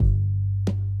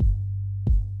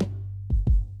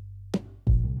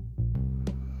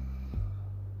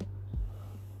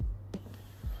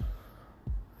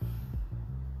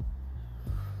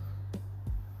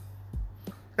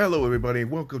Hello, everybody,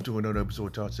 and welcome to another episode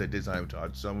of Todd Said This. I'm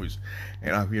Todd Summers,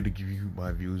 and I'm here to give you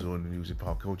my views on the news and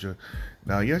pop culture.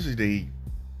 Now, yesterday,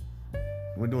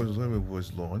 Windows 11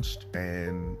 was launched,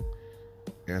 and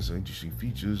it has some interesting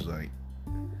features.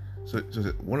 So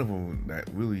one of them that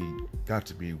really got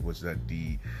to me was that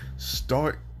the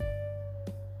start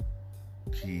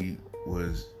key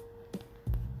was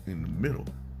in the middle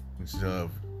instead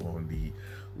of on the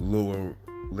lower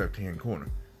left-hand corner.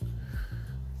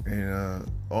 And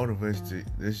all the rest,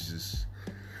 this is,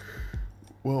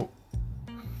 well,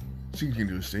 seems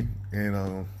interesting.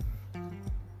 And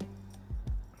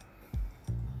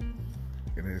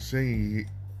they're saying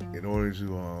in order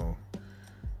to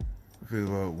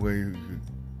figure out where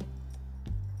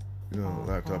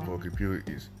laptop or computer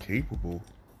is capable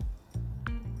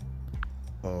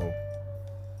of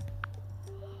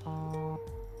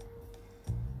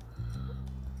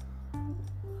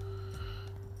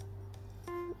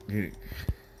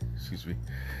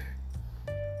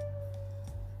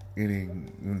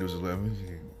getting Windows 11, you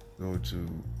can go to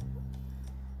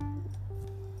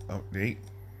update.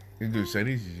 You can go to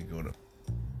settings, you can go to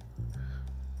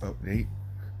update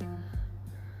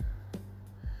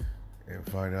and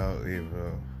find out if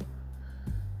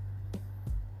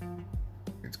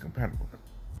it's compatible.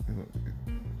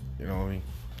 You know what I mean?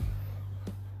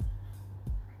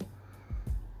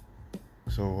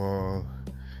 So,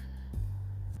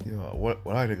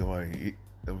 what I think about it,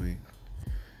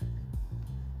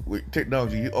 with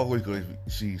technology, you're always going to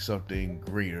see something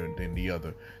greater than the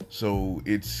other. So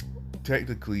it's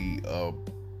technically a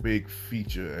big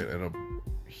feature and a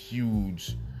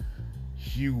huge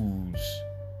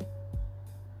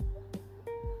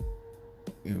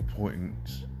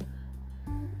importance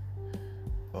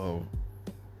of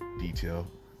detail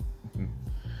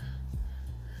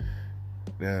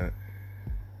that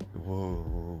the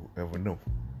world will ever know.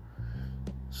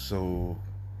 So,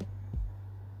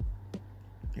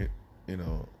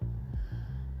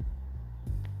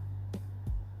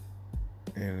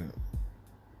 and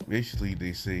basically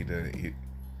they say that you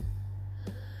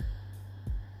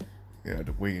have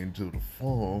to wait until the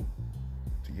fall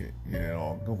to get it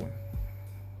all going.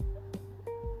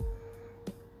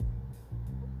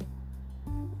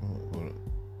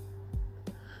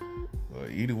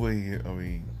 Either way, I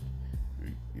mean,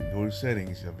 you go to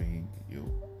settings, I mean,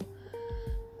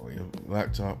 on your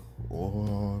laptop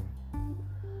or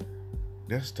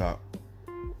desktop,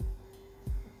 I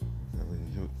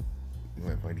mean, you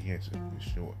might find the answer for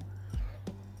sure.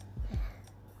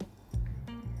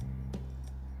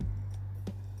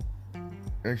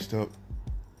 Next up,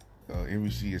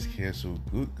 NBC has canceled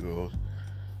Good Girls.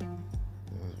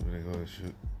 That's when they're going to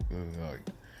shoot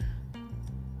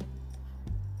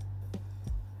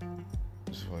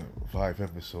it's like 5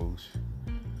 episodes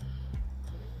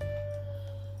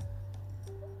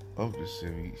of the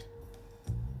series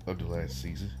of the last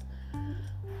season.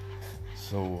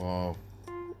 So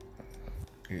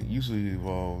it usually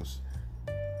involves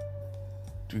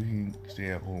 3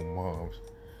 stay-at-home moms.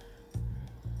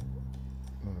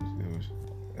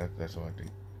 That's all I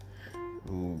think.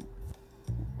 Who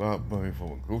robbed money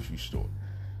from a grocery store.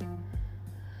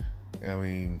 I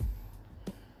mean,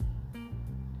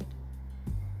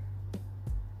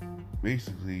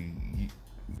 basically, you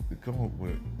come up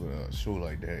with a show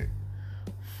like that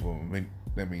for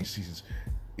that many seasons,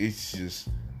 it's just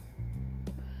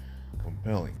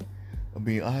compelling. I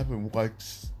mean, I haven't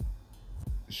watched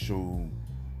the show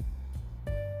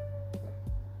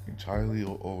entirely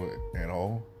or at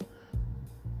all,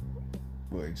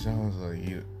 but it sounds like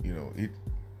it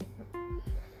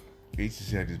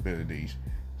just had its better days.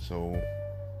 So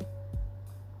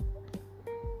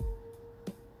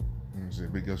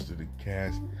big ups to the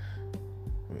cast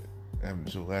having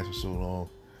the show last for so long,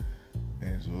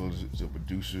 and as well as the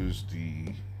producers,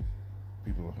 the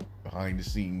people behind the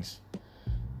scenes.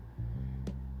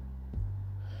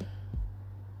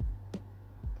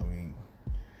 I mean,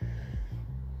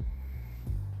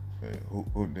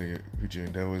 hope the future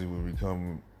endeavors will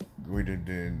become greater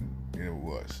than it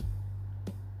was.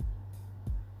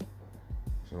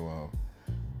 So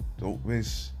don't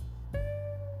miss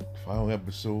final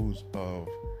episodes of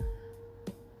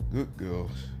Good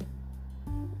Girls.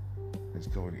 It's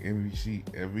coming to NBC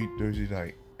every Thursday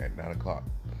night at 9 o'clock.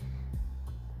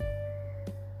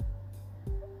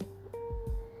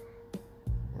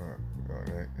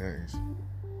 That is.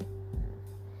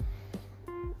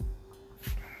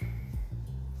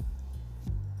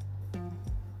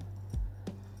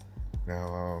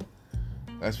 Now,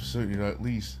 that's for certain, at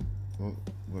least, we're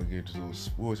going to get into those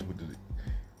sports with the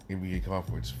NBA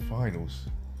Conference Finals.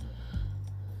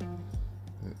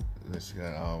 Let's see.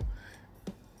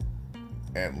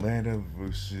 Atlanta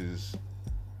versus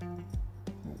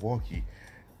Milwaukee,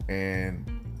 and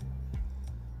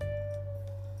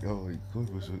LA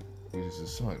Clippers versus the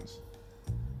Suns.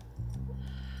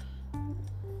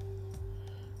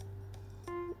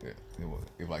 Yeah,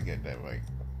 if I get that right.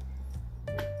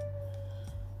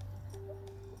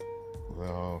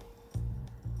 Well,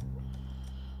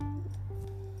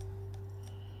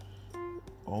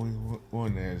 only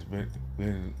one that has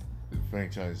been the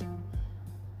franchise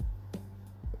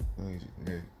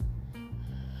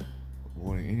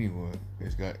more than anyone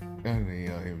that's got out of the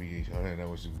NBA title, and that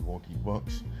was the Milwaukee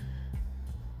Bucks.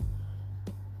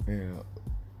 And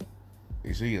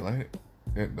they say Atlanta,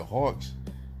 the Hawks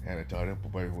had a title,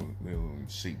 but in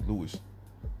St. Louis.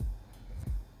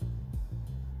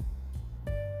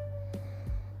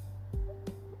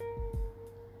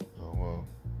 So,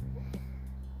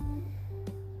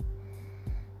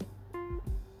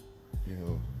 you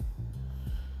know,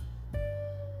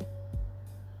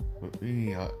 but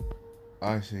me,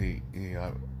 I say,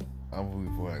 yeah, I'm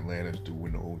rooting for Atlanta to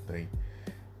win the whole thing.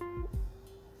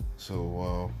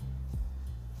 So,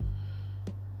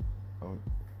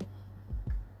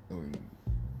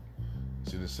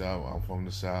 to the South, I'm from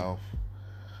the South,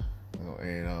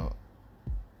 and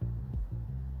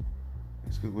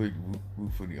it's a good way to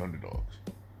root for the underdogs.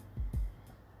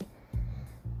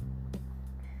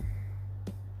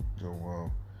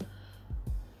 So,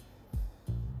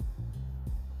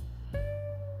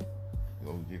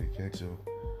 get a catch up.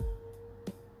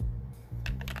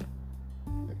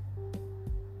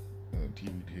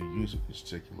 TV to use it, just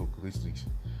check your local listings.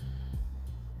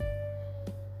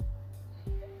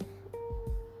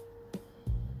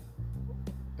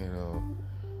 And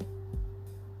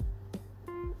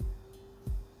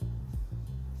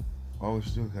while we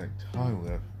still got time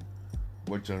left,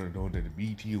 want y'all to know that the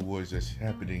BET Awards that's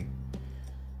happening.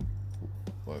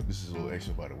 Well, this is a little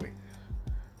extra, by the way.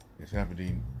 It's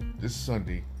happening this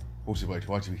Sunday, hosted by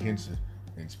Taraji Henson,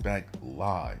 and it's back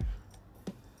live.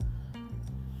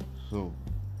 So,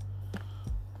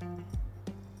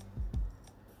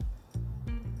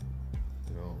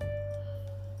 you know,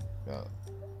 got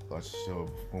lots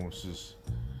of performances,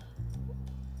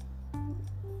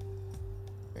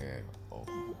 and oh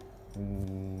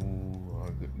my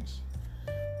goodness,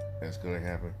 that's gonna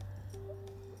happen.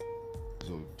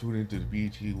 So tune into the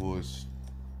BET Awards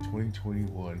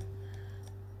 2021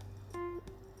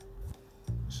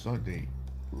 Sunday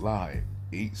live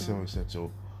 8/7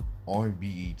 Central on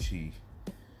BET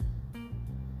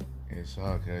and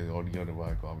Soundcast, all the other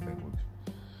Viacom networks.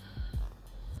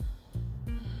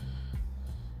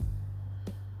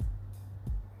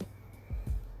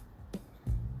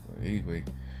 Anyway,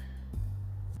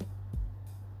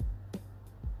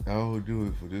 I will do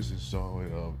it for this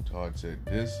installment of Todd Said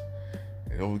This.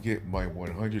 And don't forget, my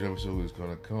 100th episode is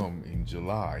gonna come in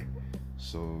July,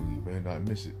 so you better not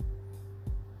miss it.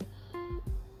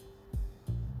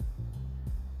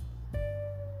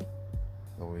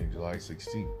 July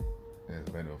 16th, as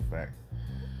a matter of fact.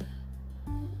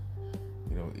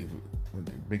 You know, if we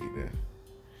can make it there.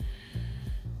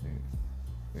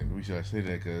 And the reason I say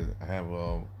that because I have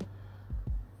an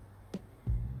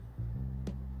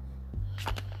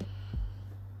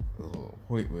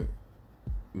appointment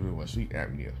with my sleep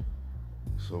apnea.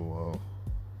 So,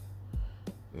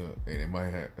 and it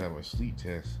might have a sleep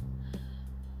test.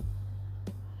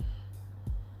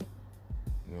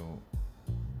 You know,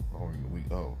 on the week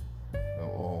of,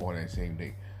 or on that same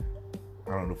day. I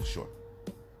don't know for sure.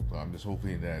 So I'm just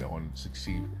hoping that on the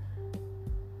 16th,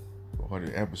 the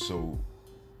 100th episode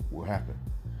will happen.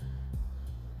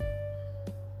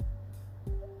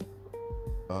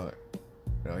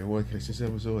 Now, you want to catch this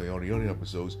episode and all the other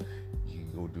episodes, you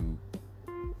can go to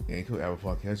Anchor,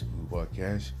 Apple Podcasts, Google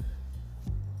Podcasts.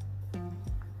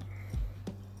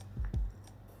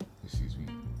 Excuse me.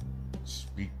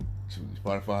 Speak to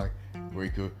Spotify,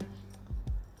 Breaker,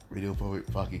 Radio Public,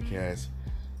 Pocket Cast,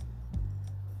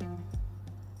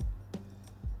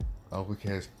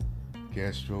 Overcast,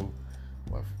 Castro,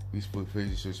 my Facebook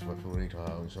page, search my phone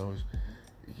anytime. So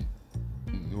you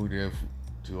can go there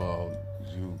to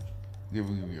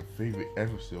giving you your favorite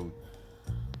episode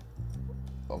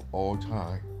of all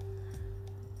time,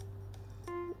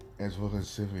 as well as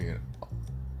send me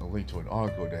a link to an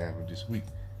article that happened this week.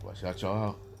 If I shout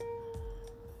y'all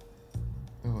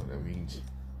out, that means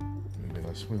you've been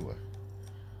a swimmer.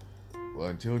 Well,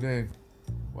 until then,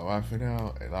 bye bye for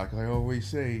now, and like I always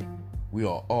say, we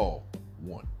are all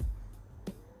one.